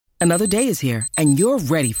Another day is here, and you're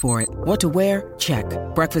ready for it. What to wear? Check.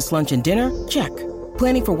 Breakfast, lunch, and dinner? Check.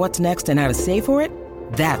 Planning for what's next and how to save for it?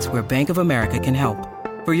 That's where Bank of America can help.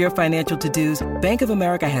 For your financial to-dos, Bank of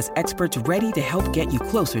America has experts ready to help get you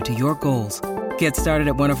closer to your goals. Get started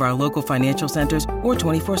at one of our local financial centers or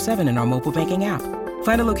 24/7 in our mobile banking app.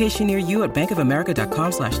 Find a location near you at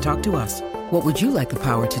bankofamerica.com/talktous. What would you like the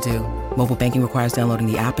power to do? Mobile banking requires downloading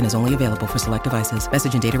the app and is only available for select devices.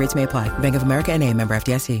 Message and data rates may apply. Bank of America N.A., member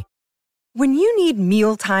FDIC. When you need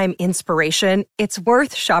mealtime inspiration, it's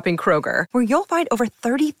worth shopping Kroger, where you'll find over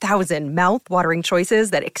 30,000 mouth-watering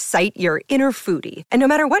choices that excite your inner foodie. And no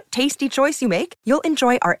matter what tasty choice you make, you'll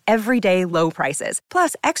enjoy our everyday low prices,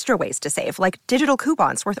 plus extra ways to save, like digital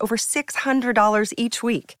coupons worth over $600 each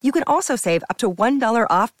week. You can also save up to $1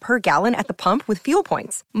 off per gallon at the pump with fuel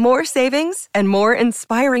points. More savings and more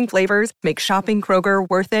inspiring flavors make shopping Kroger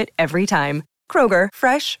worth it every time. Kroger,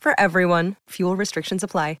 fresh for everyone. Fuel restrictions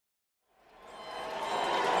apply.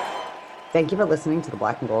 Thank you for listening to the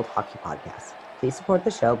Black and Gold Hockey Podcast. Please support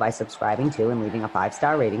the show by subscribing to and leaving a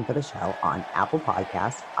 5-star rating for the show on Apple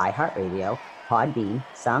Podcasts, iHeartRadio, Podbean,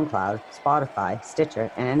 SoundCloud, Spotify, Stitcher,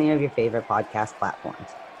 and any of your favorite podcast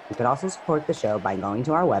platforms. You can also support the show by going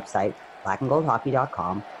to our website,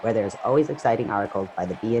 blackandgoldhockey.com, where there's always exciting articles by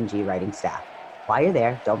the B&G writing staff. While you're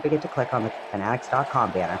there, don't forget to click on the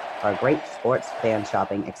fanatics.com banner for a great sports fan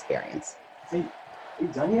shopping experience. Hey, are you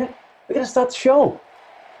done yet? We gotta start the show.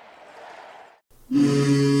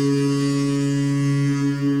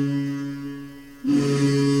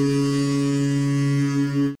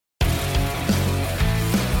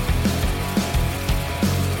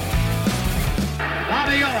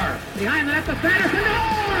 Bobby Orr, behind the net to Sanderson,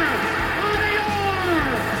 Orr! Bobby Orr!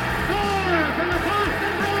 Orr from the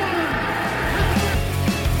Boston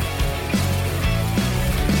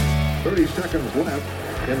Bruins! 30 seconds left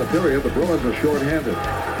in the period. The Bruins are shorthanded.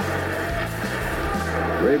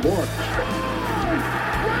 Ray Bork.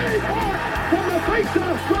 From the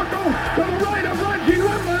face-off circle to the right of Reggie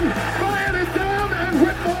Rutland, fired it down, and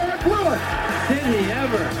Whitmore blew it. Did he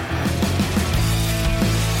ever?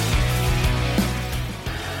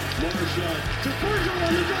 Marshall to Virgil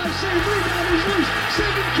on the drive, save, rebound, he's loose,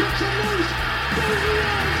 saving, kicks him loose, goes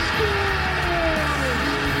around, scores!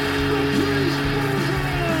 The Priest goes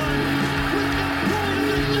on, with the point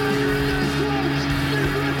of the dagger in their throats, they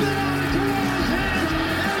ripped it out of Toronto's hands,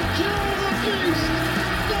 and kill the beast!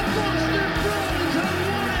 The Boston Bruins have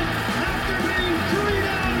won it after being 3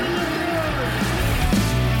 down in the third.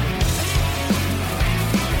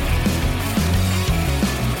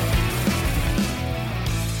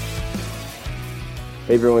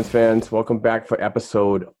 Hey, Bruins fans. Welcome back for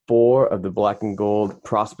episode 4 of the Black and Gold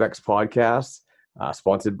Prospects Podcast,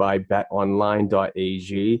 sponsored by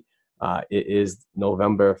betonline.ag. It is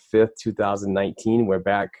November 5th, 2019. We're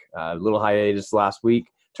back, a little hiatus last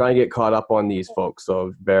week, trying to get caught up on these folks,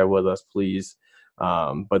 so bear with us, please.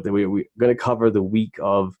 But we're going to cover the week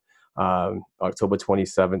of October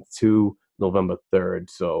 27th to November 3rd.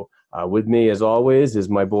 So with me, as always, is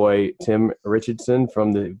my boy Tim Richardson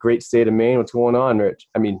from the great state of Maine. What's going on, Rich?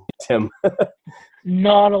 I mean, Tim.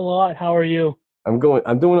 Not a lot. How are you? I'm doing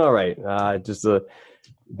all right. Just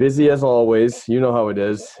busy as always. You know how it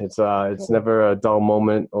is. It's never a dull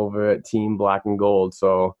moment over at Team Black and Gold.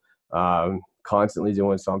 So constantly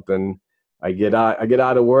doing something. I get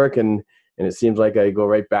out of work and it seems like I go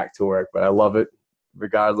right back to work, but I love it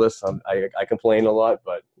regardless. I complain a lot,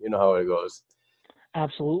 but you know how it goes.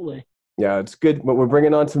 Absolutely. Yeah, it's good. But we're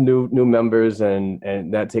bringing on some new members and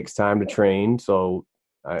that takes time to train. So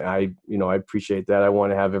I appreciate that. I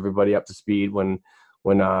want to have everybody up to speed when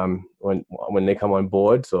they come on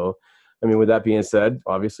board. So, I mean, with that being said,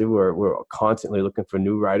 obviously we're constantly looking for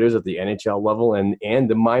new writers at the NHL level and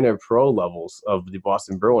the minor pro levels of the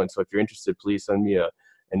Bruins. So if you're interested, please send me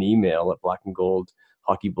an email at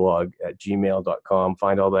blackandgoldhockeyblog@gmail.com.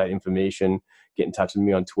 Find all that information. Get in touch with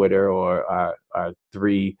me on Twitter or our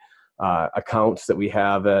 3 accounts that we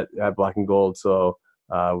have at Black and Gold. So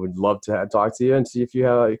we'd love to talk to you and see if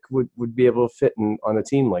you would be able to fit on a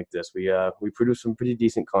team like this. We produce some pretty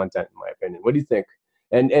decent content, in my opinion. What do you think?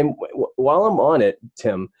 And while I'm on it,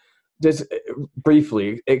 Tim, just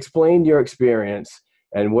briefly explain your experience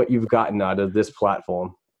and what you've gotten out of this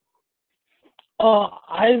platform.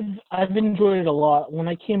 I've enjoyed it a lot. When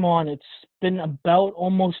I came on, it's been about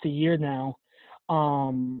almost a year now.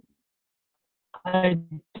 I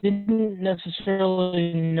didn't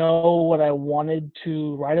necessarily know what I wanted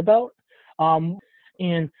to write about,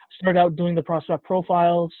 and started out doing the prospect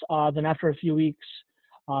profiles. Then after a few weeks,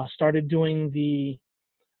 started doing the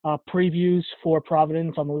previews for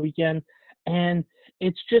Providence on the weekend, and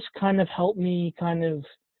it's just kind of helped me kind of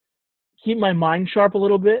keep my mind sharp a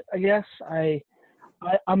little bit, I guess.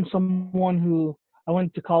 I'm someone who I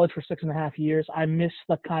went to college for 6.5 years. I miss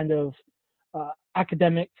the kind of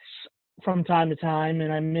academics from time to time,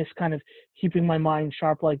 and I miss kind of keeping my mind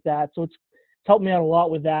sharp like that. So it's helped me out a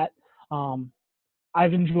lot with that.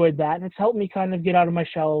 I've enjoyed that, and it's helped me kind of get out of my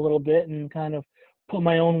shell a little bit and kind of put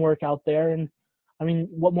my own work out there. And I mean,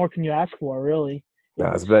 what more can you ask for, really? No,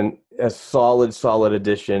 it's been a solid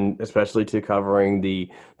addition, especially to covering the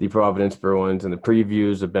Providence Bruins, and the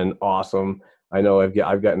previews have been awesome. I know I've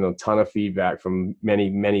gotten a ton of feedback from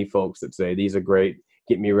many folks that say these are great,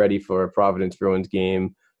 get me ready for a Providence Bruins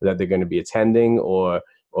game that they're going to be attending, or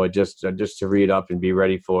just to read up and be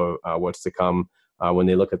ready for what's to come when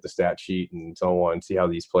they look at the stat sheet and so on, see how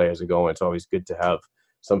these players are going. It's always good to have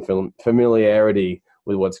some familiarity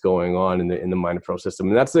with what's going on in the minor pro system.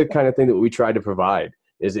 And that's the kind of thing that we try to provide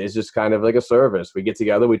is just kind of like a service. We get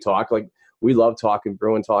together, we talk, like we love talking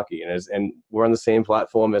Bruins hockey, and we're on the same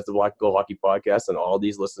platform as the Black and Gold Hockey Podcast, and all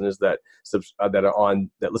these listeners that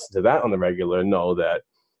listen to that on the regular know that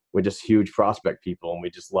we're just huge prospect people, and we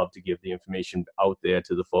just love to give the information out there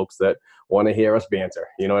to the folks that want to hear us banter.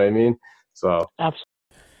 You know what I mean? So Absolutely.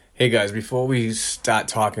 Hey guys, before we start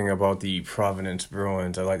talking about the Providence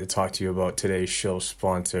Bruins, I'd like to talk to you about today's show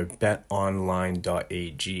sponsor,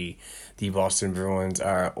 betonline.ag. The Boston Bruins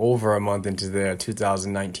are over a month into their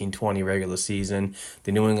 2019-20 regular season.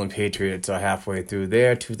 The New England Patriots are halfway through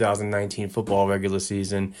their 2019 football regular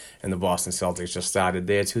season, and the Boston Celtics just started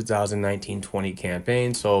their 2019-20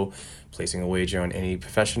 campaign. So placing a wager on any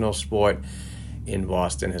professional sport in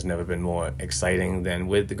Boston has never been more exciting than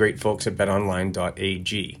with the great folks at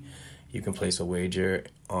betonline.ag. You can place a wager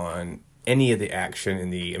on any of the action in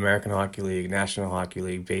the American Hockey League, National Hockey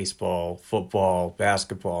League, baseball, football,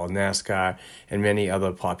 basketball, NASCAR, and many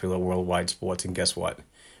other popular worldwide sports. And guess what?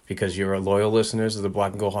 Because you're loyal listeners of the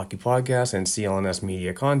Black and Gold Hockey Podcast and CLNS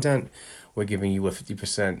Media content, we're giving you a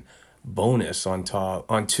 50% bonus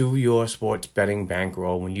onto your sports betting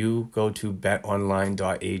bankroll when you go to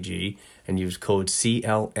betonline.ag and use code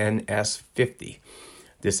CLNS50.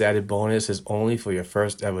 This added bonus is only for your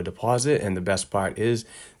first ever deposit, and the best part is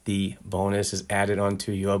the bonus is added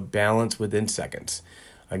onto your balance within seconds.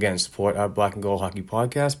 Again, support our Black and Gold Hockey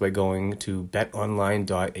Podcast by going to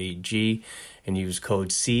betonline.ag and use code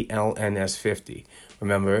CLNS50.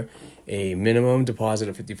 Remember, a minimum deposit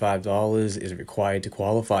of $55 is required to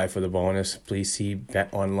qualify for the bonus. Please see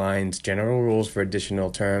BetOnline's general rules for additional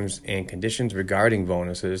terms and conditions regarding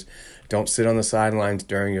bonuses. Don't sit on the sidelines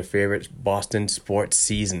during your favorite Boston sports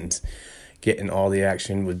seasons. Get in all the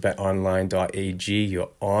action with betonline.ag, your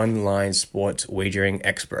online sports wagering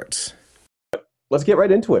experts. Let's get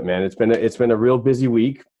right into it, man. It's been a real busy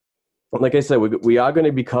week. Like I said, we are going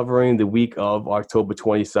to be covering the week of October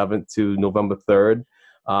 27th to November 3rd.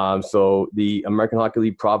 So the American Hockey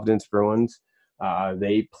League Providence Bruins,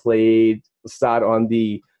 they start on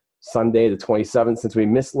the Sunday, the 27th. Since we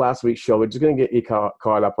missed last week's show, we're just going to get you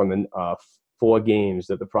caught up on the 4 games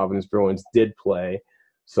that the Providence Bruins did play.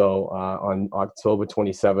 So on October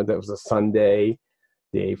 27th, that was a Sunday,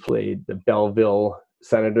 they played the Belleville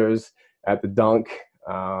Senators at the Dunk,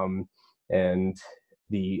 and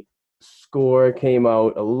the score came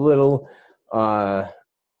out a little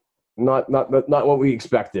not what we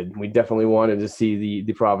expected. We definitely wanted to see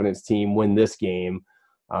the Providence team win this game,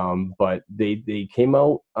 but they came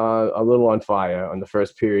out a little on fire on the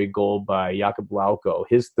first period goal by Jakub Lauko,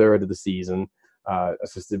 his 3rd of the season,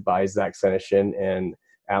 assisted by Zach Senyshyn and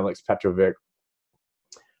Alex Petrovic.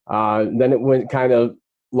 Then it went kind of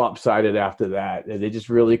lopsided after that. They just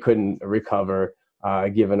really couldn't recover,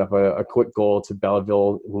 giving up a quick goal to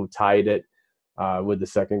Belleville, who tied it with the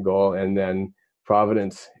second goal. And then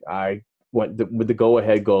Providence went with the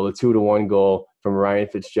go-ahead goal, the 2-1 goal from Ryan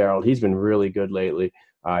Fitzgerald. He's been really good lately.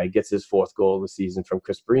 He gets his 4th goal of the season from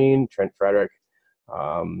Chris Breen, Trent Frederick.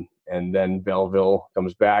 And then Belleville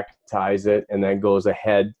comes back, ties it, and then goes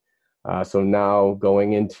ahead. So now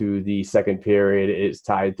going into the second period, it's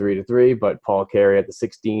tied 3-3, but Paul Carey at the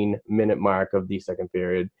 16-minute mark of the second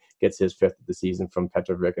period gets his 5th of the season from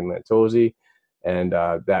Petrovic and Lantozzi, and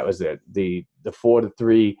that was it. The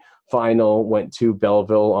 4-3 final went to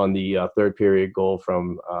Belleville on the 3rd period goal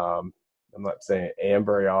from, I'm not saying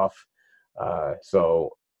Ambryoff.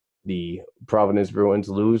 So the Providence Bruins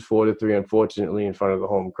lose 4-3, unfortunately, in front of the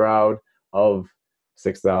home crowd of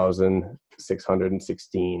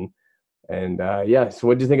 6,616. And so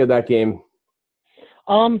what do you think of that game?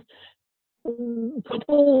 A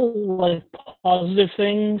couple positive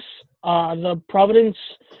things. The Providence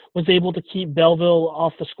was able to keep Belleville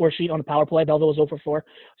off the score sheet on the power play. Belleville was 0 for 4,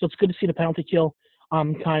 so it's good to see the penalty kill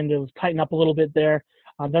kind of tighten up a little bit there.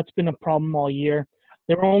 That's been a problem all year.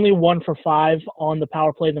 They were only 1 for 5 on the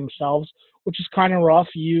power play themselves, which is kind of rough.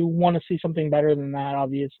 You want to see something better than that,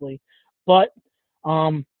 obviously. But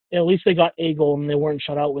at least they got a goal and they weren't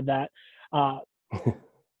shut out with that.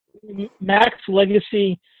 Max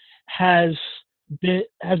legacy has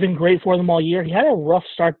been great for them all year. He had a rough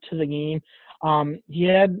start to the game. He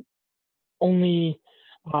had only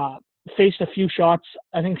faced a few shots,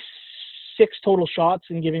 I think 6 total shots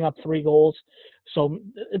and giving up 3 goals. So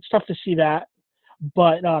it's tough to see that.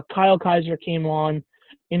 But Kyle Kaiser came on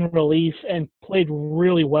in relief and played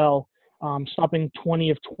really well, stopping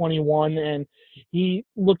 20 of 21. And he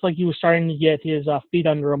looked like he was starting to get his feet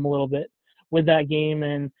under him a little bit with that game.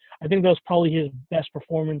 And I think that was probably his best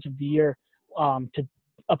performance of the year up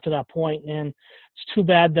to that point. And it's too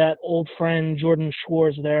bad that old friend Jordan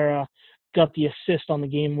Schwartz there got the assist on the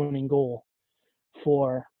game-winning goal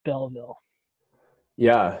for Belleville.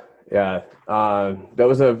 Yeah. That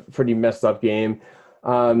was a pretty messed up game.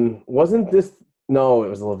 Wasn't this? No, it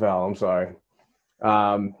was Laval. I'm sorry.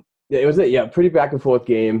 It was a pretty back and forth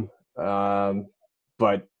game.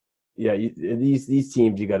 But yeah, these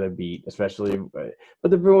teams you got to beat, especially. But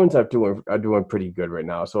the Bruins are doing pretty good right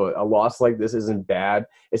now. So a loss like this isn't bad.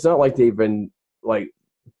 It's not like they've been like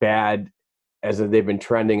bad as they've been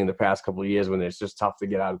trending in the past couple of years when it's just tough to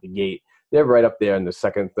get out of the gate. They're right up there in the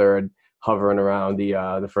second, third, hovering around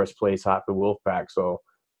the first place Hockey Wolfpack. So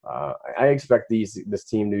I expect this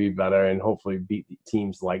team to be better and hopefully beat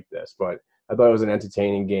teams like this. But I thought it was an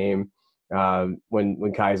entertaining game.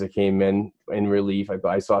 When Kaiser came in relief,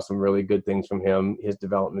 I saw some really good things from him. His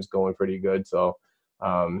development's going pretty good. So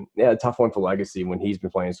a tough one for Legacy when he's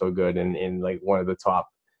been playing so good and like one of the top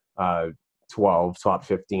 12, top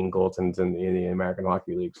 15 goaltenders in the American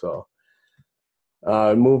Hockey League. So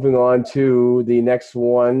moving on to the next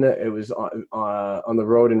one, it was on the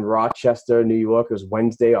road in Rochester, New York. It was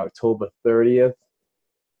Wednesday, October 30th.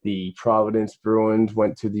 The Providence Bruins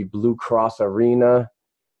went to the Blue Cross Arena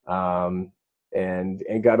and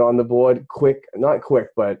got on the board not quick,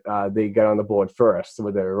 but they got on the board first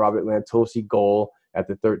with a Robert Lantosi goal at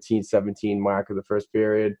the 13-17 mark of the first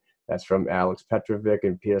period. That's from Alex Petrovic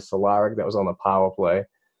and Peter Solaric. That was on the power play.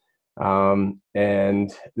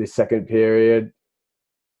 And the second period,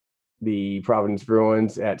 the Providence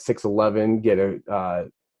Bruins at 6:11 get a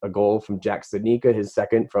goal from Jack Stanika, his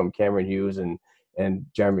second from Cameron Hughes and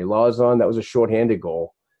Jeremy Lawson. That was a shorthanded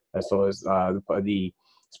goal. And so the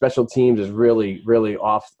special teams is really, really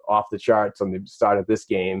off the charts on the start of this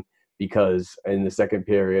game because in the second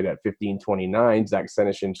period at 15:29, Zach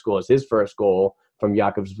Senyshyn scores his first goal from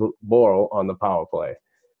Jakobs Borrell on the power play.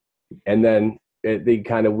 And then the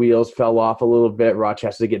kind of wheels fell off a little bit.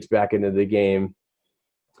 Rochester gets back into the game.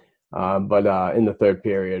 But in the third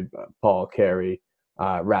period, Paul Carey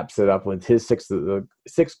wraps it up with his sixth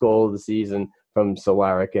goal of the season from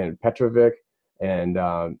Solaric and Petrovic. And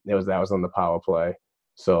that was on the power play.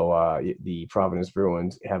 So the Providence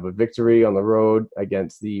Bruins have a victory on the road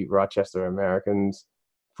against the Rochester Americans,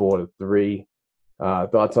 4-3.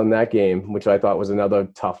 Thoughts on that game, which I thought was another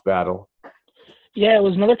tough battle? Yeah, it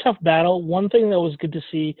was another tough battle. One thing that was good to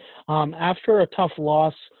see, after a tough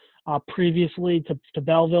loss previously to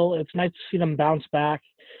Belleville, it's nice to see them bounce back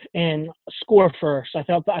and score first. I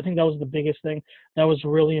think that was the biggest thing. That was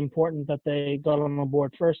really important that they got on the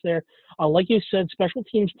board first there. Like you said, special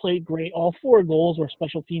teams played great. All 4 goals were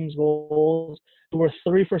special teams goals. There were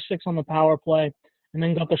 3 for 6 on the power play and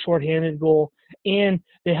then got the shorthanded goal. And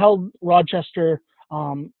they held Rochester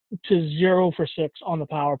to 0 for 6 on the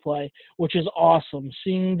power play, which is awesome.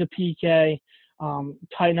 Seeing the PK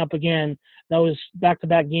tighten up again, that was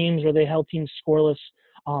back-to-back games where they held teams scoreless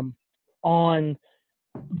on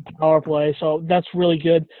power play. So that's really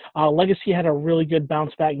good. Legacy had a really good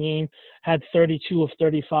bounce-back game, had 32 of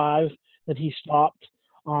 35 that he stopped.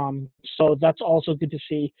 So that's also good to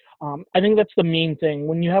see. I think that's the main thing.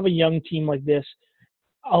 When you have a young team like this,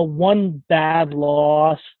 one bad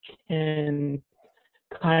loss can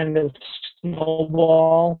kind of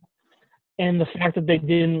snowball, and the fact that they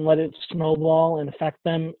didn't let it snowball and affect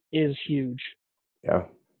them is huge. Yeah,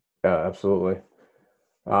 absolutely.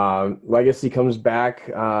 Legacy comes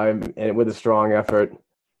back and with a strong effort,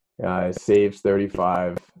 saves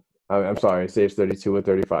 35. Saves 32 with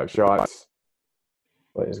 35 shots.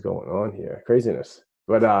 What is going on here? Craziness.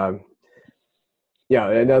 But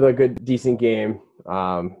another good, decent game.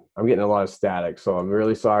 I'm getting a lot of static, so I'm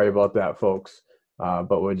really sorry about that, folks.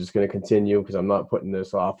 But we're just going to continue because I'm not putting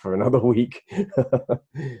this off for another week.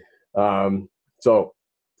 So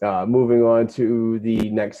moving on to the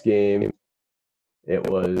next game. It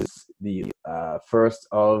was the 1st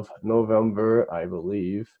of November, I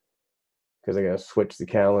believe. because I got to switch the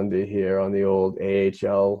calendar here on the old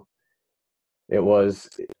AHL. It was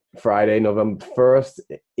Friday, November 1st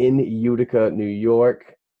in Utica, New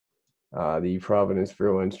York. The Providence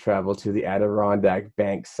Bruins traveled to the Adirondack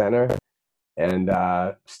Bank Center. And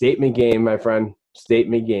statement game, my friend.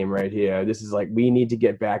 Statement game right here. This is like, we need to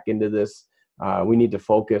get back into this. We need to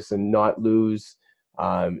focus and not lose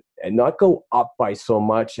and not go up by so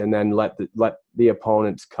much and then let the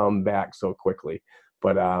opponents come back so quickly.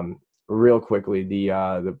 But real quickly,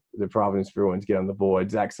 the Providence Bruins get on the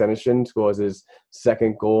board. Zach Senyshyn scores his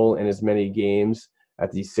second goal in as many games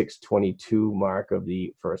at the 6:22 mark of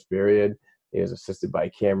the first period. He was assisted by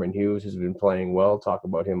Cameron Hughes, who's been playing well. Talk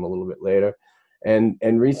about him a little bit later. And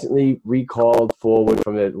recently recalled forward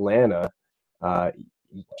from Atlanta,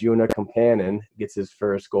 Juna Kampanen gets his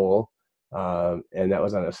first goal, and that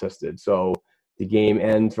was unassisted. So the game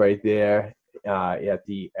ends right there at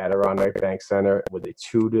the Adirondack Bank Center with a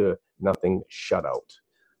 2-0 shutout.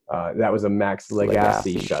 That was a Max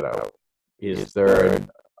Legacy shutout, his third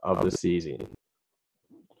of the season.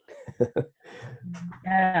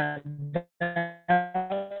 Yeah,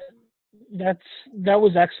 that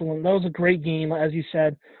was excellent. That was a great game, as you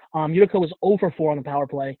said. Utica was 0 for 4 on the power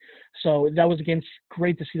play, so that was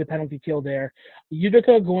great to see the penalty kill there.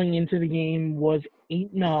 Utica going into the game was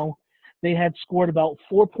 8-0. They had scored about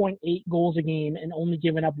 4.8 goals a game and only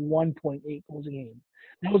given up 1.8 goals a game.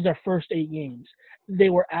 That was their first 8 games. They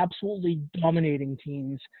were absolutely dominating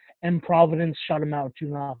teams, and Providence shut them out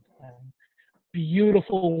 2-0.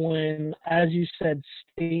 Beautiful win, as you said,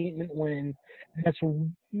 statement win. That's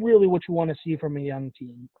really what you want to see from a young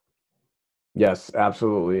team. Yes,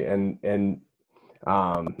 absolutely. And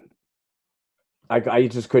I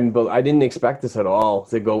just couldn't believe. I didn't expect this at all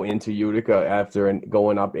to go into Utica after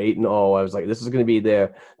going up 8-0. I was like, this is going to be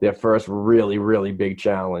their first really, really big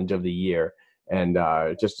challenge of the year, and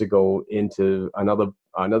just to go into another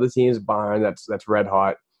team's barn that's red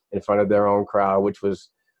hot in front of their own crowd, which was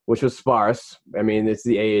sparse. I mean, it's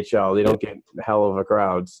the AHL; they don't get hell of a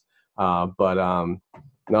crowds, but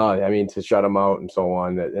no, I mean, to shut them out and so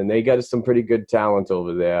on, and they got some pretty good talent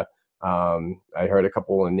over there. I heard a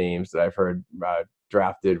couple of names that I've heard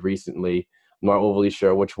drafted recently. I'm not overly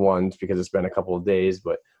sure which ones because it's been a couple of days,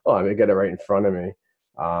 but I got it right in front of me.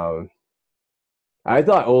 I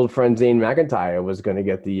thought old friend Zane McIntyre was going to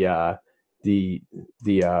get the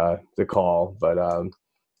call, but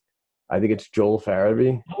I think it's Joel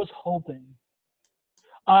Farabee. I was hoping.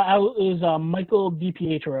 It was Michael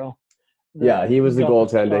DiPietro. Yeah, he was the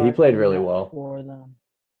goaltender. He played really well for them.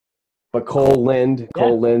 But Cole Lind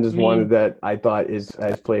is one that I thought has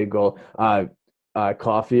played goal.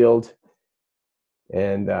 Caulfield,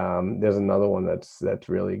 and there's another one that's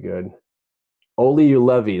really good. Oli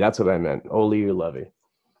Ulevi, that's what I meant. Oli Ulevi.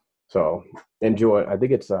 So enjoy. I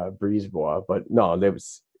think it's Brisebois, but no, they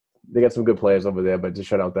got some good players over there. But to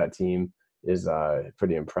shut out that team is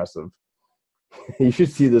pretty impressive. You should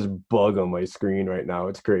see this bug on my screen right now.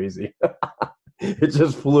 It's crazy. It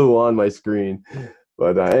just flew on my screen.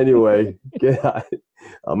 But anyway,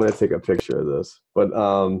 I'm going to take a picture of this. But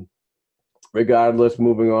regardless,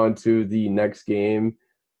 moving on to the next game,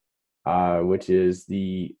 which is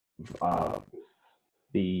the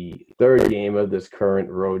third game of this current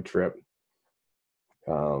road trip.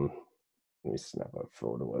 Let me snap a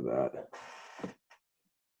photo of that.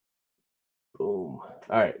 Boom. All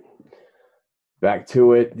right. Back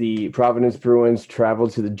to it. The Providence Bruins traveled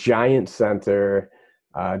to the Giant Center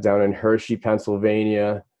down in Hershey,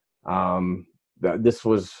 Pennsylvania. This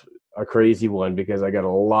was a crazy one because I got a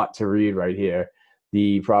lot to read right here.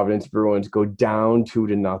 The Providence Bruins go down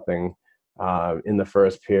 2-0 in the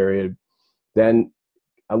first period. Then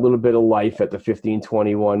a little bit of life at the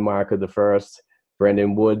 15:21 mark of the first.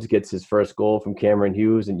 Brandon Woods gets his first goal from Cameron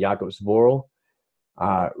Hughes and Jakob Zboril.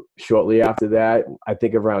 Shortly after that, I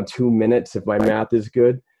think around 2 minutes, if my math is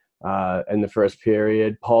good, in the first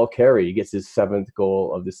period, Paul Carey gets his 7th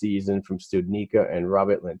goal of the season from Studnicka and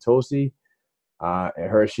Robert Lantosi. And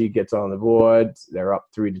Hershey gets on the board. They're up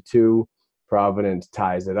 3-2. Providence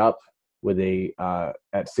ties it up with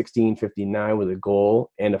at 16:59 with a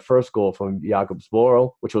goal and a first goal from Jakob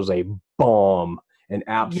Zboril, which was a bomb, an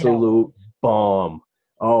absolute bomb.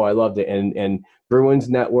 Oh, I loved it. And Bruins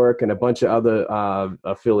Network and a bunch of other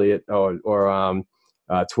affiliate or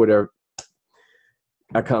Twitter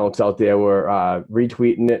accounts out there were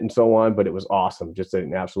retweeting it and so on, but it was awesome. Just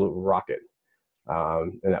an absolute rocket.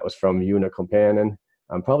 And that was from Una Kampanen.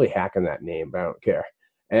 I'm probably hacking that name, but I don't care.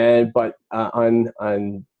 But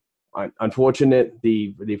unfortunate,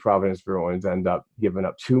 the Providence Bruins end up giving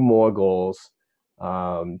up 2 more goals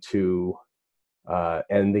to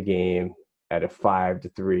end the game at a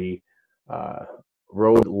 5-3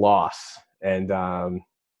 road loss, and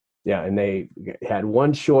and they had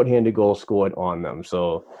one shorthanded goal scored on them,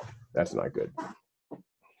 so that's not good.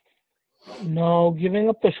 No, giving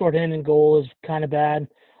up the shorthanded goal is kind of bad.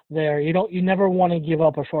 You never want to give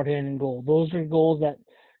up a shorthanded goal. Those are goals that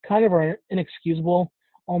kind of are inexcusable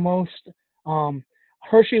almost.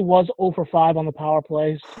 Hershey was 0 for 5 on the power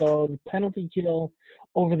play, so the penalty kill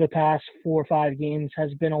over the past 4 or 5 games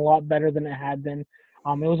has been a lot better than it had been. It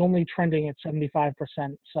was only trending at 75%,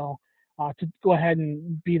 so to go ahead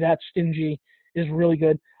and be that stingy is really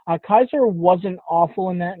good. Kaiser wasn't awful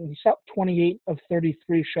in that, and he shot 28 of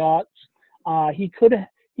 33 shots. He could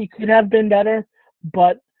have been better,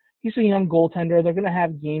 but he's a young goaltender. They're going to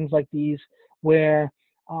have games like these where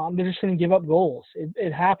they're just going to give up goals.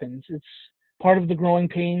 It happens. It's part of the growing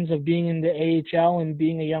pains of being in the AHL and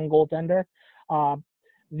being a young goaltender.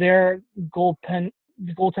 Their goaltender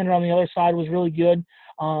on the other side was really good,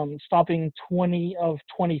 stopping 20 of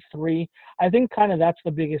 23. I think kind of that's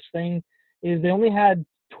the biggest thing is they only had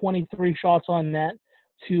 23 shots on net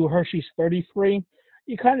to Hershey's 33.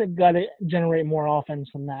 You kind of got to generate more offense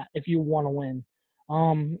than that if you want to win.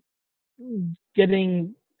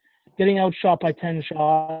 Getting outshot by 10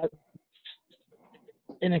 shots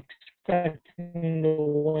and expecting to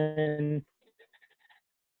win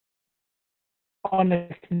on a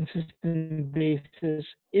consistent basis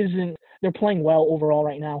isn't. They're playing well overall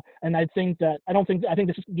right now, and I think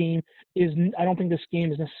this game is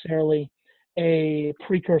necessarily a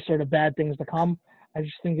precursor to bad things to come. I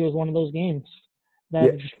just think it was one of those games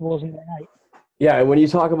that just wasn't right. Yeah, when you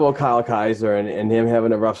talk about Kyle Kaiser and him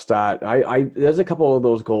having a rough start, there's a couple of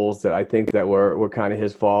those goals that I think that were kind of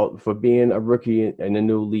his fault for being a rookie in a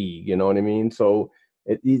new league. You know what I mean? So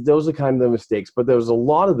those are kind of the mistakes. But there was a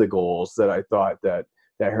lot of the goals that I thought that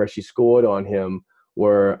Hershey scored on him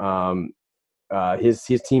were his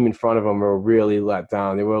team in front of him were really let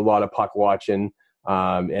down. There were a lot of puck watching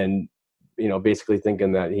and basically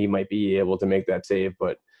thinking that he might be able to make that save,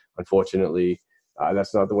 but unfortunately.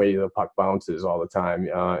 That's not the way the puck bounces all the time,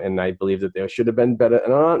 and I believe that there should have been better.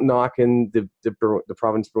 And I'm not knocking the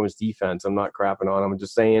Providence Bruins defense. I'm not crapping on them. I'm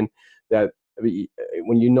just saying that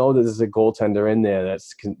when you know that there's a goaltender in there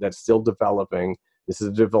that's still developing. This is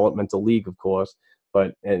a developmental league, of course,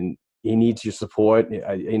 and he needs your support.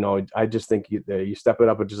 I just think you step it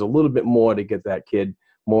up just a little bit more to get that kid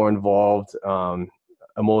more involved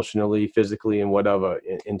emotionally, physically, and whatever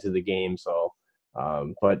into the game. So,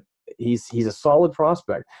 but. He's a solid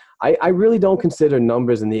prospect. I really don't consider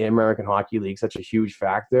numbers in the American Hockey League such a huge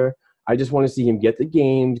factor. I just want to see him get the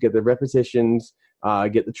games, get the repetitions,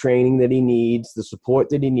 get the training that he needs, the support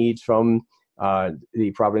that he needs from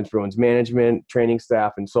the Providence Bruins management, training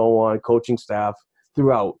staff, and so on, coaching staff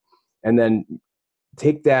throughout. And then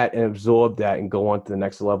take that and absorb that and go on to the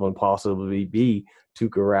next level and possibly be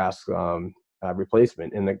Tuukka Rask's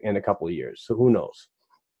replacement in a couple of years. So who knows?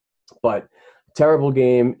 But terrible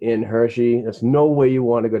game in Hershey. There's no way you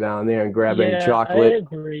want to go down there and grab any chocolate. I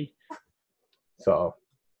agree. So,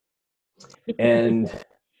 and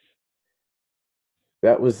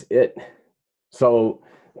that was it. So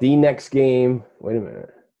the next game, wait a minute.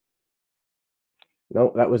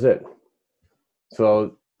 No, that was it.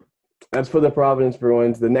 So that's for the Providence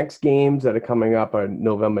Bruins. The next games that are coming up are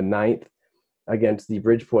November 9th against the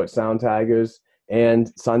Bridgeport Sound Tigers and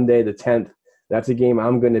Sunday the 10th. That's a game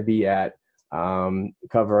I'm going to be at.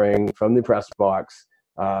 Covering from the press box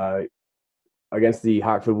against the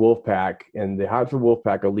Hartford Wolfpack, and the Hartford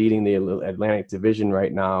Wolfpack are leading the Atlantic Division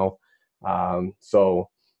right now. So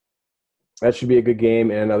that should be a good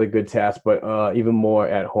game and another good test, but even more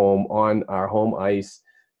at home on our home ice.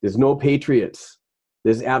 There's no Patriots.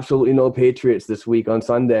 There's absolutely no Patriots this week on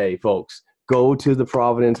Sunday, folks. Go to the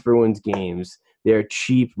Providence Bruins games. They're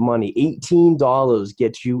cheap money. $18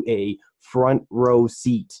 gets you a front row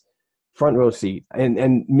seat.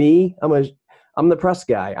 And me, I'm the press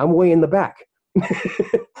guy. I'm way in the back.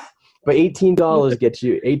 But $18 gets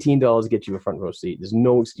you a front row seat. There's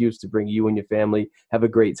no excuse to bring you and your family. Have a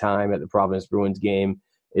great time at the Providence Bruins game.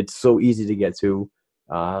 It's so easy to get to.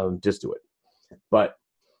 Just do it. But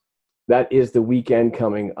that is the weekend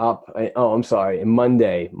coming up.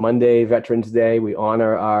 Monday, Veterans Day. We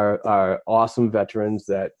honor our awesome veterans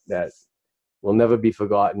that will never be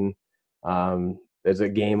forgotten. There's a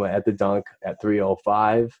game at the Dunk at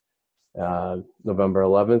 3:05, November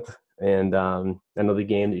 11th, and another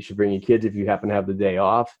game that you should bring your kids if you happen to have the day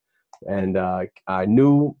off. And our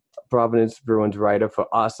new Providence Bruins writer for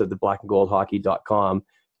us at the blackandgoldhockey.com,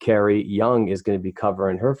 Carrie Young, is going to be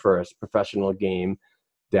covering her first professional game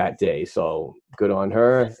that day. So good on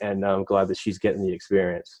her, and I'm glad that she's getting the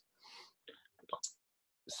experience.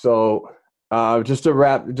 So Just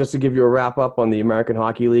to give you a wrap up on the American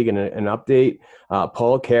Hockey League and an update.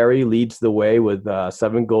 Paul Carey leads the way with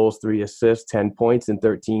 7 goals, 3 assists, 10 points in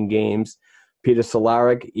 13 games. Peter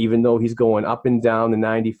Cehlarik, even though he's going up and down the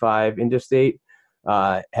 95 interstate,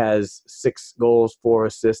 has 6 goals, 4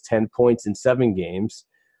 assists, 10 points in 7 games.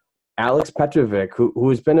 Alex Petrovic, who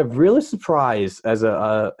has been a real surprise as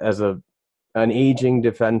an aging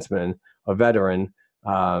defenseman, a veteran.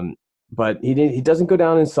 But he doesn't go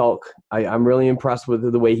down in sulk. I'm really impressed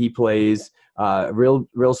with the way he plays.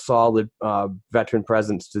 Real solid veteran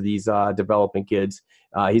presence to these developing kids.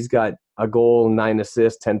 He's got a goal, 9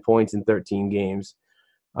 assists, 10 points in 13 games.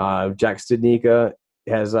 Jack Studnicka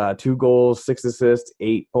has 2 goals, 6 assists,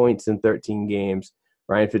 8 points in 13 games.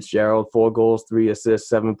 Ryan Fitzgerald, 4 goals, 3 assists,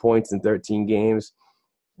 7 points in 13 games.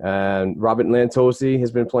 And Robert Lantosi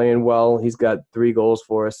has been playing well. He's got 3 goals,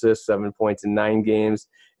 4 assists, 7 points in 9 games.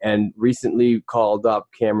 And recently called up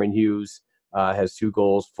Cameron Hughes, has 2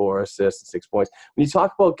 goals, 4 assists, and 6 points. When you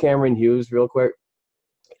talk about Cameron Hughes real quick,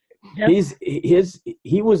 yep.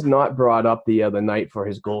 He was not brought up the other night for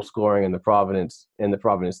his goal scoring in the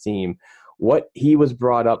Providence team. What he was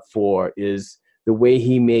brought up for is the way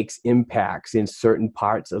he makes impacts in certain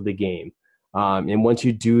parts of the game. And once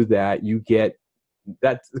you do that, you get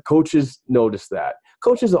that the coaches notice that.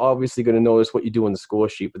 Coaches are obviously going to notice what you do on the score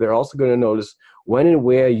sheet, but they're also going to notice when and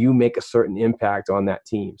where you make a certain impact on that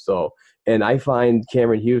team. So, and I find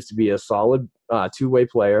Cameron Hughes to be a solid two-way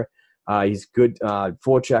player. He's good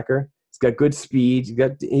forechecker. He's got good speed.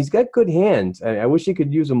 He's got good hands. I wish he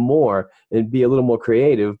could use them more and be a little more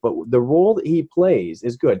creative, but the role that he plays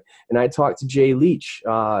is good. And I talked to Jay Leach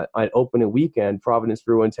on opening weekend, Providence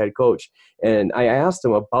Bruins head coach, and I asked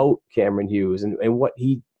him about Cameron Hughes and what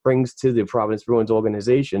he brings to the Providence Bruins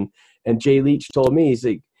organization. And Jay Leach told me,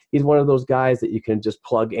 he's one of those guys that you can just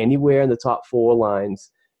plug anywhere in the top 4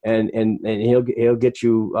 lines, and he'll get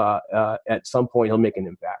you at some point. He'll make an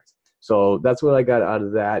impact. So that's what I got out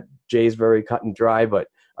of that. Jay's very cut and dry, but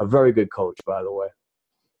a very good coach, by the way.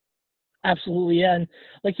 Absolutely, yeah. And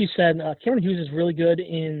like you said, Cameron Hughes is really good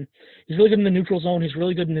in the neutral zone. He's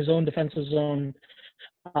really good in his own defensive zone.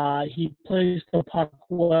 He plays the puck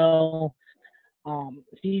well.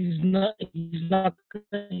 He's not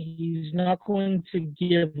going to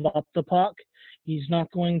give up the puck. He's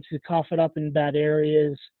not going to cough it up in bad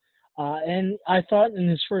areas. And I thought in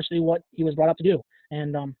his first day what he was brought up to do.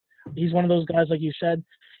 And he's one of those guys, like you said,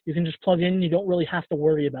 you can just plug in. You don't really have to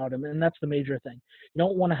worry about him, and that's the major thing. You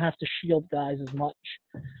don't want to have to shield guys as much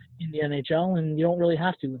in the NHL, and you don't really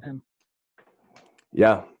have to with him.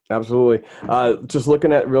 Yeah, absolutely. Just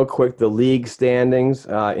looking at real quick the league standings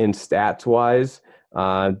in stats-wise,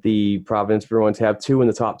 the Providence Bruins have 2 in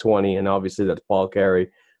the top 20, and obviously that's Paul Carey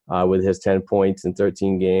with his 10 points in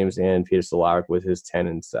 13 games and Peter Cehlarik with his 10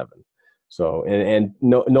 and 7. So,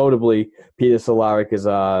 notably, Peter Cehlarik is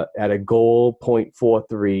at a goal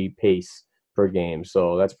 .43 pace per game.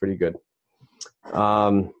 So that's pretty good.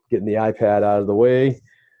 Getting the iPad out of the way.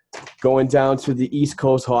 Going down to the East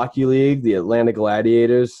Coast Hockey League, the Atlanta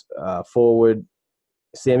Gladiators, forward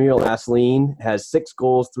Samuel Asselin has 6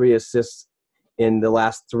 goals, 3 assists in the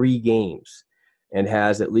last 3 games and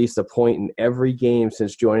has at least a point in every game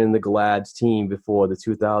since joining the Glads team before the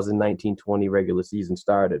 2019-20 regular season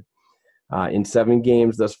started. In 7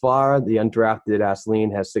 games thus far, the undrafted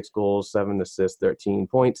Asselin has 6 goals, 7 assists, 13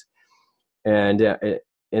 points, and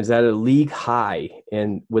is at a league high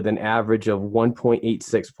and with an average of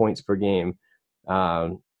 1.86 points per game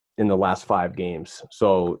in the last 5 games.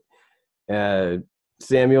 So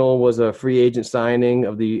Samuel was a free agent signing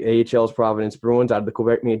of the AHL's Providence Bruins out of the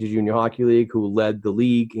Quebec Major Junior Hockey League, who led the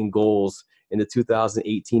league in goals in the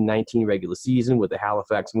 2018-19 regular season with the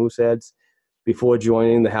Halifax Mooseheads. Before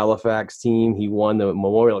joining the Halifax team, he won the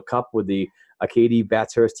Memorial Cup with the Acadie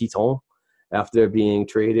Bathurst Titans after being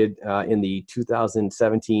traded in the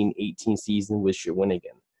 2017-18 season with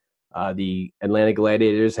Shawinigan. The Atlanta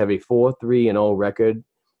Gladiators have a 4-3-0 record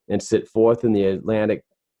and sit 4th in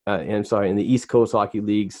the East Coast Hockey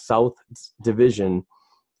League South Division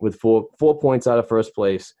with 4 points out of first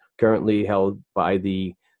place, currently held by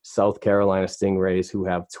the South Carolina Stingrays, who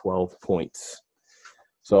have 12 points.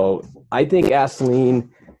 So I think Asselin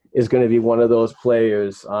is going to be one of those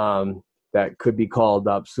players that could be called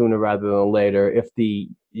up sooner rather than later if the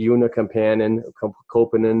Una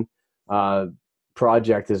Kopanen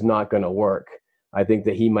project is not going to work. I think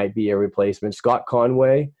that he might be a replacement. Scott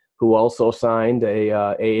Conway, who also signed a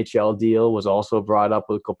AHL deal, was also brought up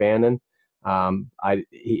with Kopanen. I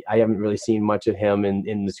haven't really seen much of him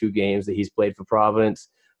in the 2 games that he's played for Providence.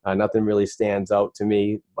 Nothing really stands out to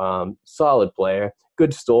me. Solid player,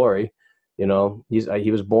 good story. You know,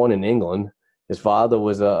 he was born in England, His father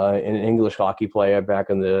was an English hockey player back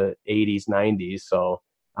in the 80s, 90s. So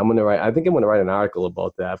I think I'm gonna write an article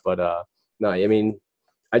about that. But no, I mean,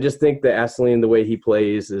 I just think that Esselin, the way he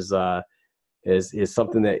plays, is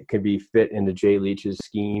something that can be fit into Jay Leach's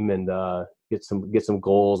scheme and get some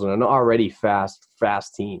goals and an already fast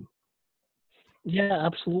team. Yeah,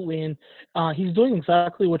 absolutely. And he's doing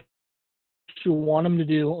exactly what you want him to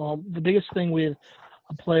do. The biggest thing with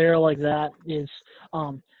a player like that is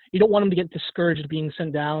you don't want him to get discouraged being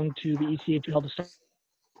sent down to the ECHL to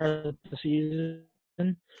start the season.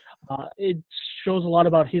 It shows a lot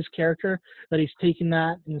about his character that he's taken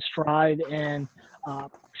that in stride and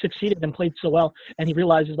succeeded and played so well. And he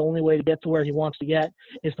realizes the only way to get to where he wants to get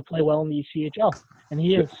is to play well in the ECHL. And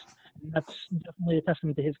he is. And that's definitely a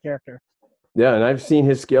testament to his character. Yeah, and I've seen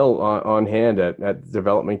his skill on hand at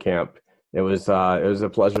development camp. It was a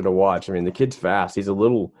pleasure to watch. I mean, the kid's fast. He's a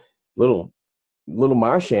little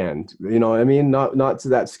Marchand, you know what I mean? Not to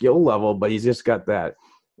that skill level, but he's just got that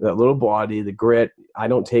little body, the grit, I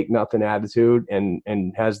don't take nothing attitude, and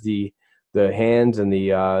has the hands and the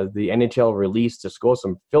NHL release to score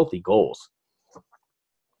some filthy goals.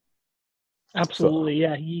 Absolutely,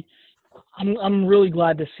 yeah. I'm really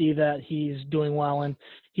glad to see that he's doing well, and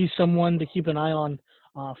he's someone to keep an eye on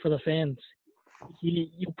for the fans.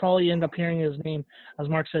 You'll probably end up hearing his name, as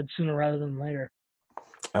Mark said, sooner rather than later.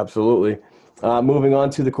 Absolutely. Moving on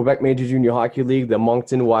to the Quebec Major Junior Hockey League, the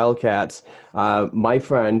Moncton Wildcats. My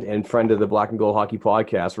friend and friend of the Black and Gold Hockey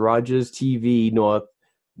Podcast, Rogers TV North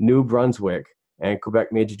New Brunswick and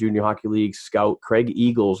Quebec Major Junior Hockey League scout Craig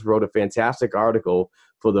Eagles wrote a fantastic article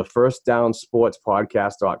for the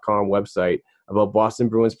firstdownsportspodcast.com website about Boston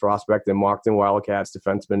Bruins prospect and Moncton Wildcats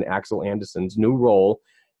defenseman Axel Anderson's new role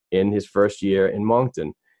in his first year in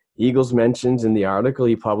Moncton. Eagles mentions in the article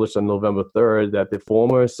he published on November 3rd that the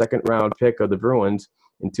former second-round pick of the Bruins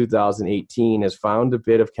in 2018 has found a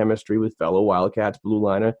bit of chemistry with fellow Wildcats blue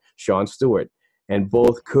liner Sean Stewart, and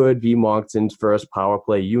both could be Moncton's first power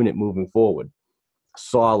play unit moving forward.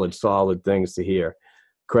 Solid things to hear.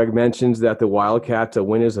 Craig mentions that the Wildcats are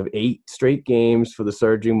winners of 8 straight games for the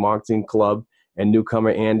surging Moncton club, and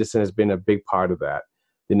newcomer Anderson has been a big part of that.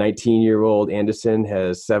 The 19-year-old Anderson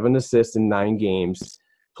has 7 assists in 9 games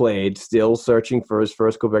played, still searching for his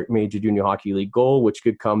first Quebec Major Junior Hockey League goal, which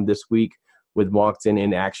could come this week with Moncton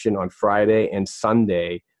in action on Friday and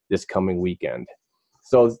Sunday this coming weekend.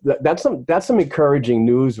 So that's some encouraging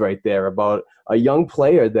news right there about a young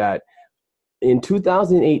player that in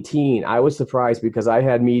 2018, I was surprised because I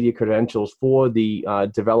had media credentials for the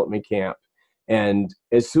development camp. And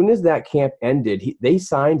as soon as that camp ended, they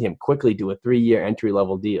signed him quickly to a 3-year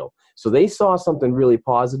entry-level deal. So they saw something really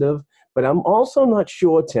positive. But I'm also not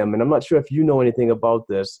sure, Tim, and I'm not sure if you know anything about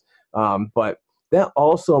this, but that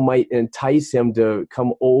also might entice him to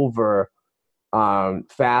come over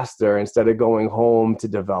faster instead of going home to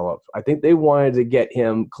develop. I think they wanted to get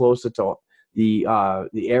him closer to the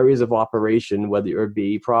areas of operation, whether it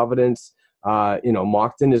be Providence.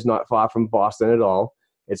 Moncton is not far from Boston at all.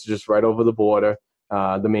 It's just right over the border,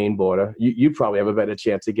 the main border. You probably have a better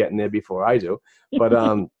chance of getting there before I do.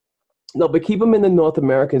 But no, but keep them in the North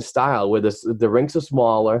American style where the rinks are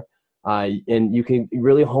smaller and you can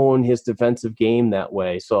really hone his defensive game that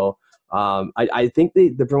way. So I think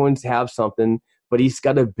the Bruins have something, but he's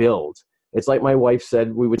got to build. It's like my wife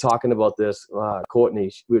said, we were talking about this,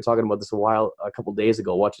 Courtney, we were talking about this a couple days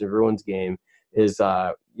ago, watching the Bruins game, is,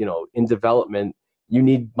 in development, you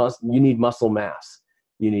need muscle mass.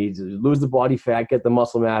 You need to lose the body fat, get the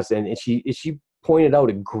muscle mass. And she pointed out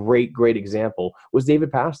a great example was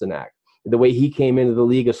David Pasternak. The way he came into the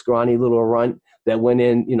league, a scrawny little runt that went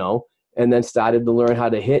in, and then started to learn how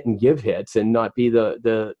to hit and give hits and not be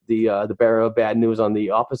the bearer of bad news on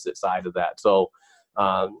the opposite side of that. So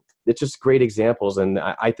it's just great examples. And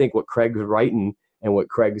I think what Craig's writing and what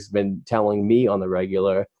Craig's been telling me on the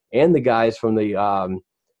regular and the guys from the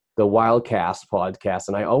Wildcast podcast,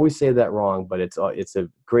 and I always say that wrong, but it's a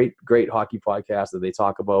great hockey podcast that they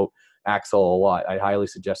talk about Axel a lot. I highly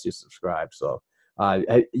suggest you subscribe. So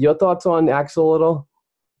your thoughts on Axel at all?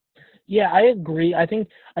 Yeah, I agree. I think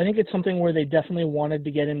it's something where they definitely wanted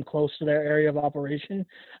to get him close to their area of operation,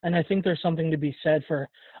 and I think there's something to be said for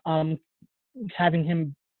having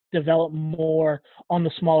him develop more on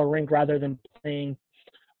the smaller rink rather than playing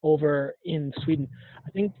over in Sweden.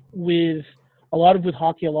 I think with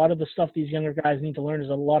hockey, a lot of the stuff these younger guys need to learn is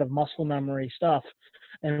a lot of muscle memory stuff,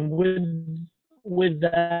 and with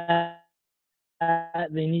that,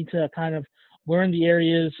 they need to kind of learn the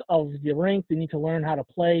areas of the rink. They need to learn how to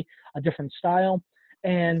play a different style.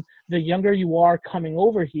 And the younger you are coming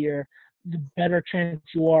over here, the better chance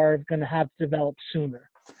you are going to have to develop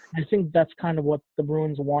sooner. I think that's kind of what the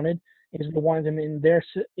Bruins wanted. Is they wanted them in their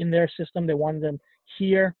system. They wanted them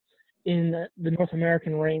here in the North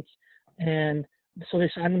American ranks, and so they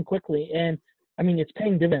signed them quickly. And I mean, it's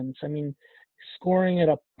paying dividends. I mean, scoring at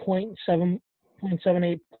a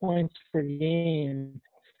 0.78 points per game,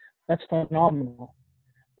 that's phenomenal.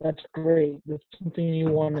 That's great. That's something you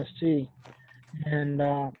want to see. And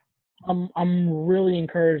I'm really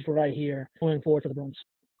encouraged what I hear going forward for the Bruins.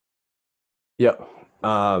 Yep.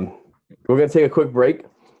 We're going to take a quick break,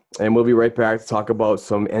 and we'll be right back to talk about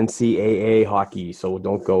some NCAA hockey, so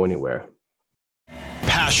don't go anywhere.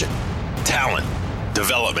 Passion, talent,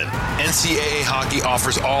 development. NCAA hockey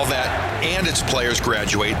offers all that, and its players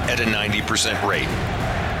graduate at a 90% rate.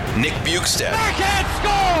 Nick Bukestad. Backhand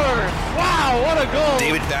scores! Wow, what a goal!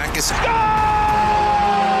 David Backus.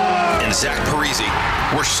 And Zach Parisi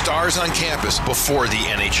were stars on campus before the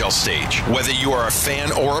NHL stage. Whether you are a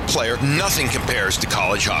fan or a player, nothing compares to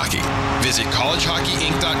college hockey. Visit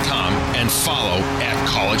collegehockeyinc.com and follow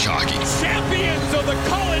 @collegehockey. Champions of the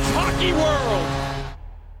college hockey world!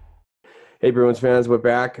 Hey, Bruins fans, we're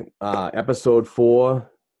back. Episode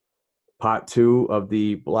 4, Part 2 of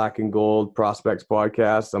the Black and Gold Prospects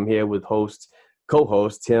podcast. I'm here with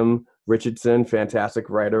co-host Tim Richardson, fantastic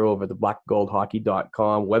writer over at the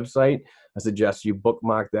blackgoldhockey.com website. I suggest you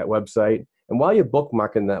bookmark that website. And while you're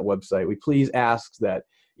bookmarking that website, we please ask that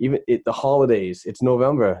even the holidays, it's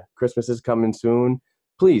November, Christmas is coming soon.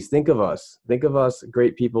 Please think of us. Think of us,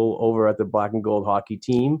 great people over at the Black and Gold Hockey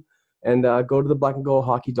team. And go to the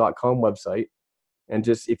blackandgoldhockey.com website. And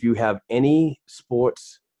just, if you have any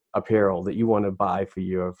sports apparel that you want to buy for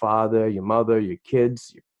your father, your mother, your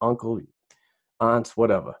kids, your uncle, your aunts,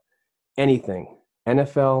 whatever, anything,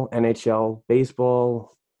 NFL, NHL,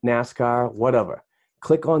 baseball, NASCAR, whatever,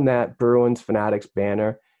 click on that Bruins Fanatics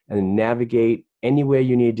banner and navigate anywhere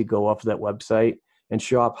you need to go off of that website and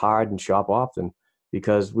shop hard and shop often,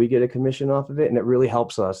 because we get a commission off of it, and it really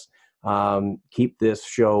helps us keep this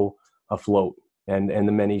show afloat and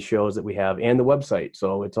the many shows that we have and the website.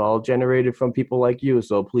 So it's all generated from people like you.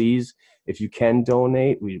 So please, if you can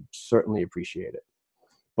donate, we certainly appreciate it.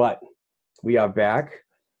 But we are back.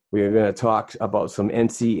 We are going to talk about some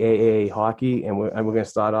NCAA hockey, and we're going to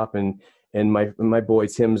start off in my boy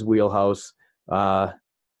Tim's wheelhouse, the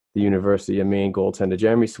University of Maine goaltender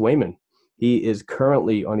Jeremy Swayman. He is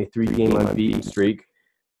currently on a 3-game unbeaten streak,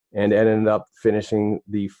 and ended up finishing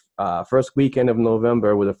the first weekend of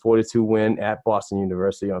November with a 4-2 win at Boston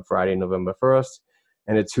University on Friday, November 1st,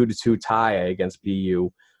 and a 2-2 tie against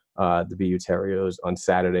BU, the BU Terriers, on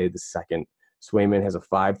Saturday the 2nd. Swayman has a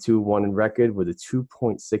 5-2-1 record with a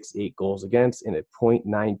 2.68 goals against and a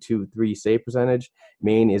 .923 save percentage.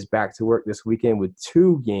 Maine is back to work this weekend with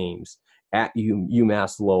 2 games at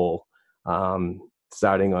UMass Lowell,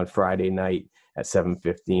 starting on Friday night at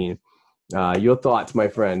 7:15. Your thoughts, my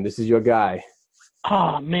friend? This is your guy.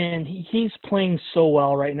 Oh man, he's playing so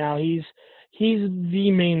well right now. He's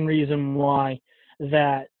the main reason why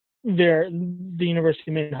that the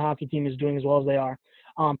University of Maine hockey team is doing as well as they are.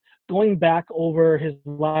 Going back over his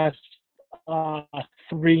last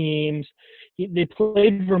 3 games, they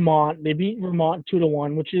played Vermont. They beat Vermont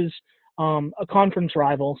 2-1, which is a conference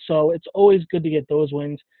rival. So it's always good to get those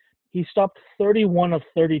wins. He stopped 31 of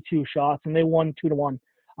 32 shots, and they won 2-1.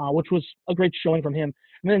 Which was a great showing from him.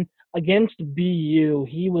 And then against BU,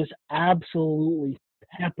 he was absolutely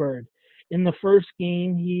peppered. In the first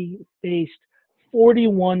game, he faced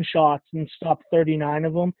 41 shots and stopped 39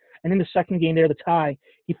 of them. And in the second game there, the tie,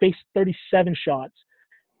 he faced 37 shots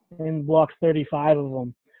and blocked 35 of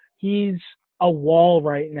them. He's a wall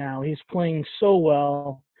right now. He's playing so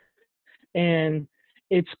well. And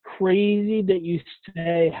it's crazy that you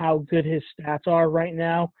say how good his stats are right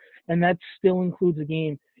now, and that still includes a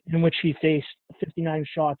game in which he faced 59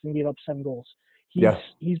 shots and gave up 7 goals.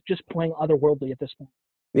 He's just playing otherworldly at this point.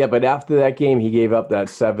 Yeah, but after that game, he gave up that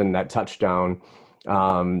touchdown.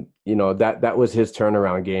 That was his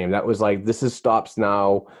turnaround game. That was like, this is stops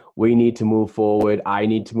now. We need to move forward. I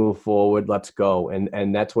need to move forward. Let's go.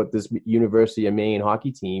 And that's what this University of Maine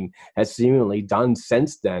hockey team has seemingly done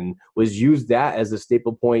since then, was use that as a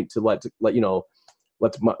staple point to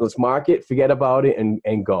let's mark it, forget about it,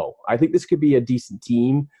 and go. I think this could be a decent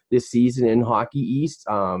team this season in Hockey East.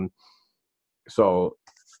 So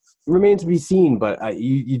remains to be seen, but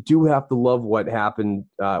you do have to love what happened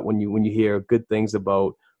when you hear good things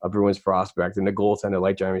about a Bruins prospect and a goaltender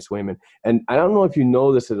like Jeremy Swayman. And I don't know if you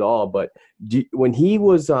know this at all, but when he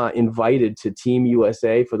was invited to Team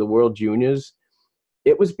USA for the World Juniors,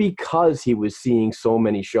 it was because he was seeing so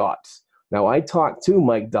many shots. Now, I talked to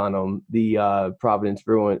Mike Dunham, the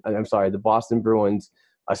Boston Bruins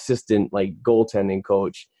assistant, like goaltending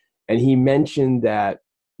coach, and he mentioned that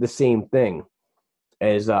the same thing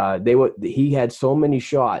as he had so many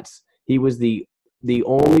shots. He was the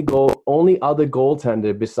only other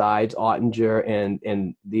goaltender besides Ottinger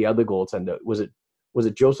and the other goaltender. Was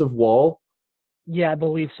it Joseph Wall? Yeah, I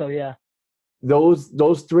believe so. Yeah.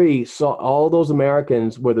 Those three, saw all those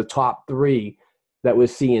Americans were the top three that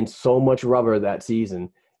was seeing so much rubber that season.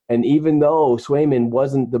 And even though Swayman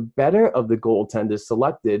wasn't the better of the goaltenders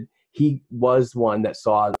selected, he was one that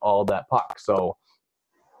saw all that puck. So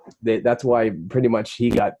that's why pretty much he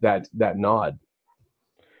got that nod.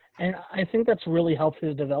 And I think that's really helped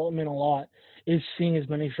his development a lot, is seeing as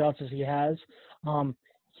many shots as he has.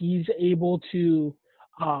 He's able to,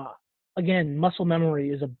 again, muscle memory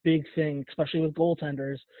is a big thing, especially with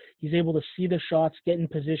goaltenders. He's able to see the shots, get in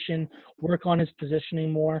position, work on his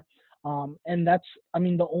positioning more. And that's,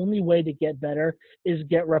 the only way to get better is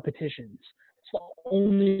get repetitions. It's the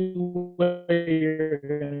only way you're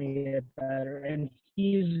going to get better. And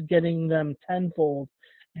he's getting them tenfold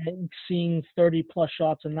and seeing 30 plus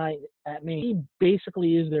shots a night at me. He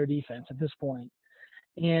basically is their defense at this point.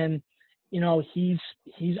 And, he's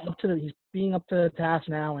being up to the task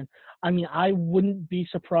now. And I wouldn't be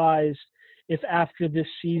surprised if after this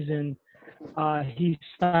season, he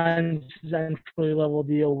signs his entry level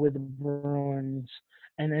deal with the Bruins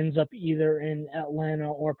and ends up either in Atlanta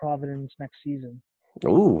or Providence next season.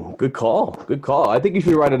 Ooh, good call. Good call. I think you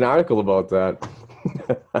should write an article about that.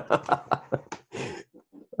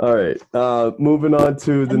 All right. Moving on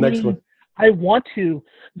to the next one. I want to.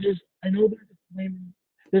 I know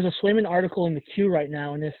there's a Swayman article in the queue right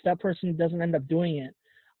now, and if that person doesn't end up doing it,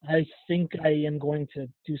 I think I am going to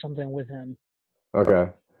do something with him.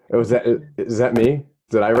 Okay. Is that me?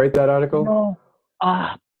 Did I write that article? No.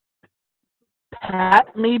 Pat,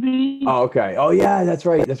 maybe? Oh, okay. Oh, yeah, that's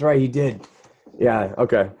right. That's right. He did. Yeah,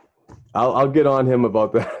 okay. I'll get on him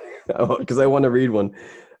about that because I want to read one.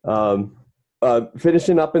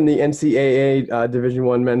 Finishing up in the NCAA Division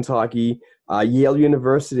I men's hockey, Yale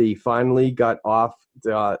University finally got off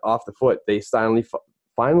the foot. They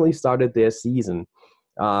finally started their season.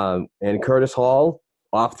 And Curtis Hall,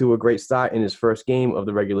 off to a great start in his first game of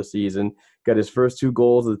the regular season, got his first 2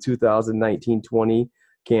 goals of the 2019-20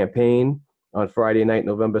 campaign on Friday night,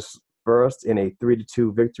 November 1st, in a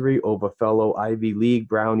 3-2 victory over fellow Ivy League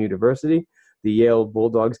Brown University. The Yale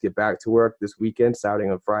Bulldogs get back to work this weekend,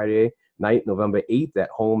 starting on Friday night, November 8th, at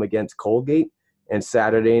home against Colgate, and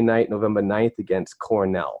Saturday night, November 9th, against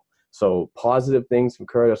Cornell. So positive things from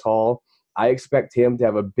Curtis Hall. I expect him to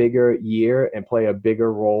have a bigger year and play a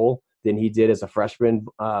bigger role than he did as a freshman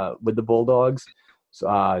with the Bulldogs.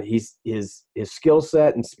 So his skill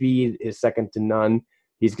set and speed is second to none.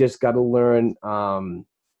 He's just got to learn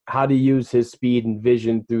how to use his speed and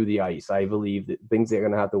vision through the ice. I believe that things they're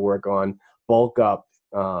going to have to work on, bulk up,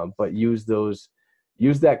 but use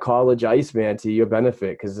that college ice, man, to your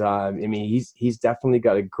benefit. Because he's definitely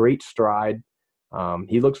got a great stride.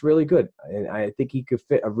 He looks really good, and I think he could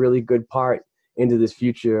fit a really good part into this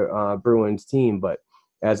future Bruins team. But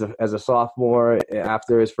as a sophomore,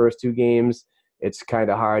 after his first 2 games, it's kind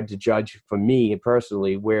of hard to judge for me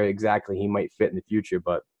personally where exactly he might fit in the future.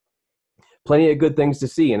 But plenty of good things to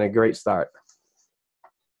see and a great start.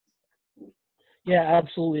 Yeah,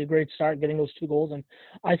 absolutely. A great start getting those 2 goals. And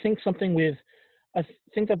I think that's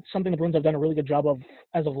something the Bruins have done a really good job of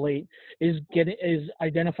as of late is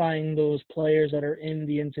identifying those players that are in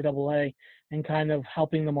the NCAA and kind of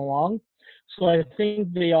helping them along. So I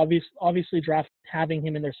think they obviously draft having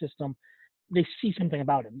him in their system. They see something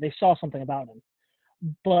about him. They saw something about him.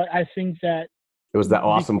 But I think that it was that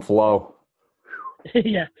awesome flow.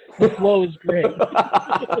 Yeah, the flow is great.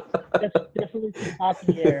 That's definitely some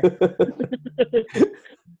hockey air.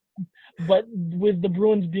 But with the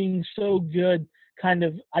Bruins being so good, kind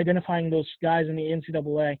of identifying those guys in the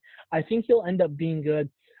NCAA, I think he'll end up being good.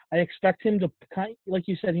 I expect him to, like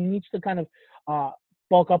you said, he needs to kind of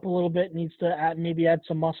bulk up a little bit, needs to maybe add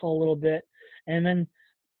some muscle a little bit. And then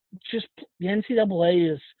just the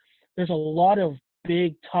NCAA there's a lot of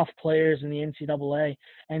big, tough players in the NCAA,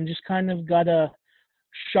 and just kind of got to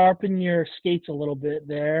sharpen your skates a little bit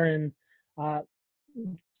there and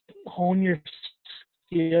hone your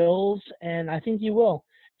skills, and I think you will.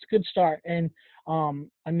 It's a good start. And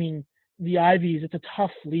the Ivies, it's a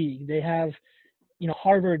tough league. They have,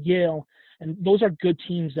 Harvard, Yale, and those are good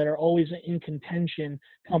teams that are always in contention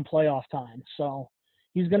come playoff time. So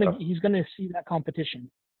he's gonna see that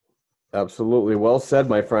competition. Absolutely. Well said,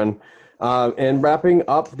 my friend. And wrapping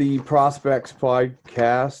up the Prospects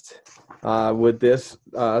podcast, with this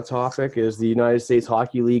topic is the United States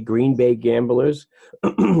Hockey League Green Bay Gamblers.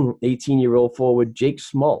 18-year-old forward Jake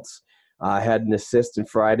Schmaltz had an assist in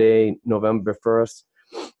Friday, November 1st,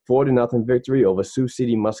 4-0 victory over Sioux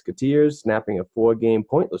City Musketeers, snapping a 4-game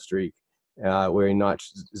pointless streak where he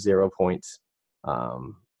notched 0 points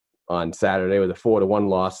on Saturday with a 4-1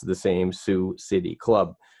 loss to the same Sioux City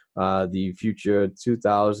club. The future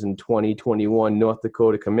 2020-21 North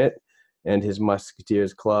Dakota commit and his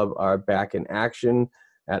Musketeers club are back in action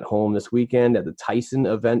at home this weekend at the Tyson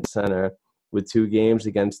Event Center with 2 games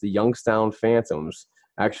against the Youngstown Phantoms.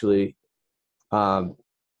 Actually,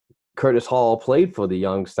 Curtis Hall played for the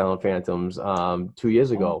Youngstown Phantoms 2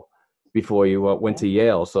 years ago before he went to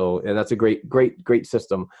Yale. So, and that's a great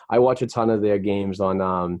system. I watch a ton of their games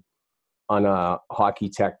on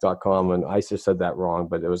hockeytech.com, and I just said that wrong,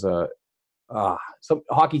 but it was some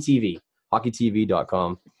Hockey TV,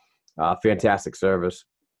 hockeytv.com. Fantastic service.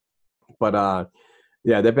 But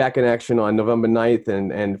yeah, they're back in action on November 9th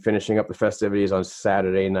and finishing up the festivities on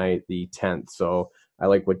Saturday night, the 10th. So I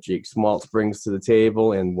like what Jake Schmaltz brings to the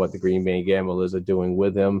table and what the Green Bay Gamblers are doing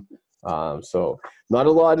with him. So not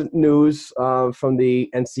a lot of news from the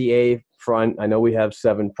NCAA front. I know we have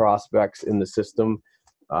 7 prospects in the system.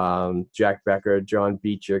 Jack Becker, John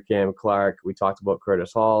Beecher, Cam Clark. We talked about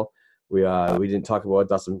Curtis Hall. We didn't talk about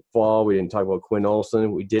Dustin Fall. We didn't talk about Quinn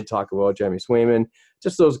Olson. We did talk about Jeremy Swayman.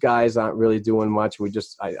 Just those guys aren't really doing much.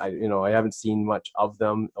 I haven't seen much of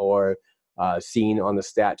them or seen on the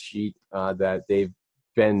stat sheet that they've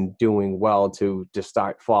been doing well to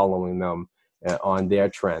start following them on their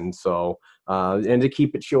trend. So and to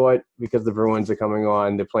keep it short, because the Bruins are coming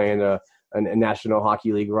on, they're playing a National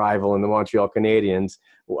Hockey League rival in the Montreal Canadiens.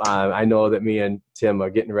 I know that me and Tim are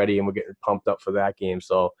getting ready and we're getting pumped up for that game.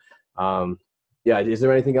 So, yeah, is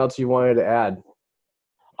there anything else you wanted to add?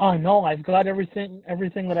 Oh, no, I've got everything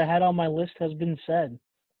that I had on my list has been said.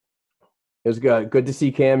 It was good. Good to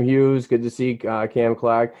see Cam Hughes. Good to see Cam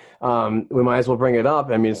Clark. We might as well bring it up.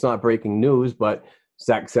 I mean, it's not breaking news, but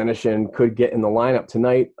Zach Senyshyn could get in the lineup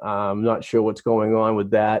tonight. I'm not sure what's going on with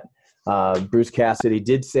that. Bruce Cassidy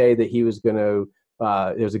did say that he was going to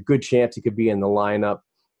there's a good chance he could be in the lineup,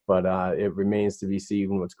 but it remains to be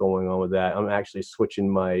seen what's going on with that. I'm actually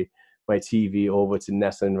switching my TV over to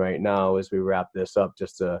Nesson right now as we wrap this up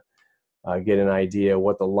just to get an idea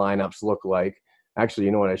what the lineups look like. Actually,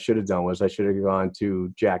 you know what I should have done was I should have gone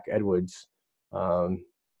to Jack Edwards'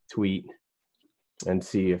 tweet and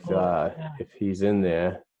see if he's in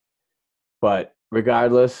there. But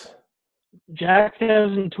regardless, Jack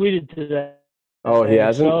hasn't tweeted today. Oh, he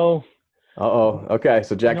hasn't? So, okay.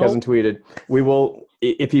 So Jack hasn't tweeted. We will,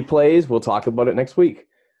 if he plays, we'll talk about it next week.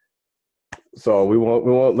 So we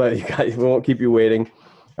won't let you guys, we won't keep you waiting.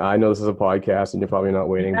 I know this is a podcast and you're probably not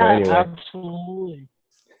waiting, but anyway. Absolutely.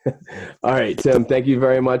 All right, Tim, thank you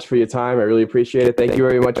very much for your time. I really appreciate it. Thank you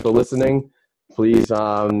very much for listening. Please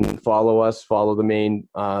follow us, follow the main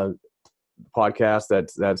podcast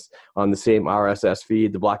that's on the same RSS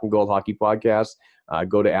feed, the Black and Gold Hockey Podcast.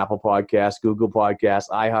 Go to Apple Podcasts, Google Podcasts,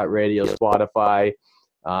 iHeartRadio, Spotify,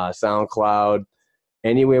 SoundCloud,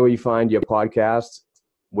 anywhere where you find your podcasts.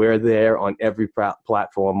 We're there on every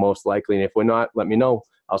platform, most likely. And if we're not, let me know.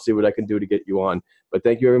 I'll see what I can do to get you on. But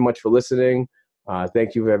thank you very much for listening.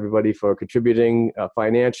 Thank you, everybody, for contributing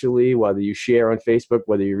financially, whether you share on Facebook,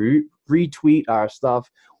 whether you retweet our stuff.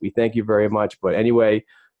 We thank you very much. But anyway,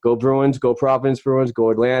 go Bruins, go Providence Bruins, go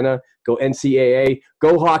Atlanta, go NCAA,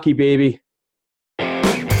 go hockey, baby.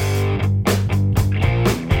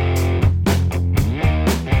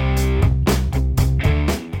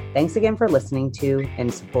 Thanks again for listening to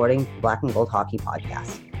and supporting the Black and Gold Hockey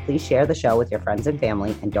Podcast. Please share the show with your friends and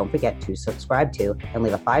family, and don't forget to subscribe to and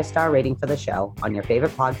leave a 5-star rating for the show on your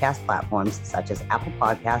favorite podcast platforms such as Apple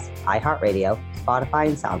Podcasts, iHeartRadio, Spotify,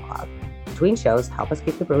 and SoundCloud. Between shows, help us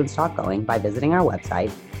keep the Bruins talk going by visiting our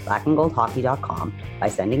website, blackandgoldhockey.com, by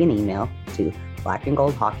sending an email to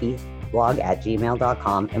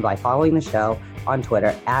blackandgoldhockeyblog@gmail.com, and by following the show on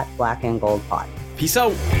Twitter @blackandgoldpod. Peace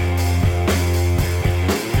out.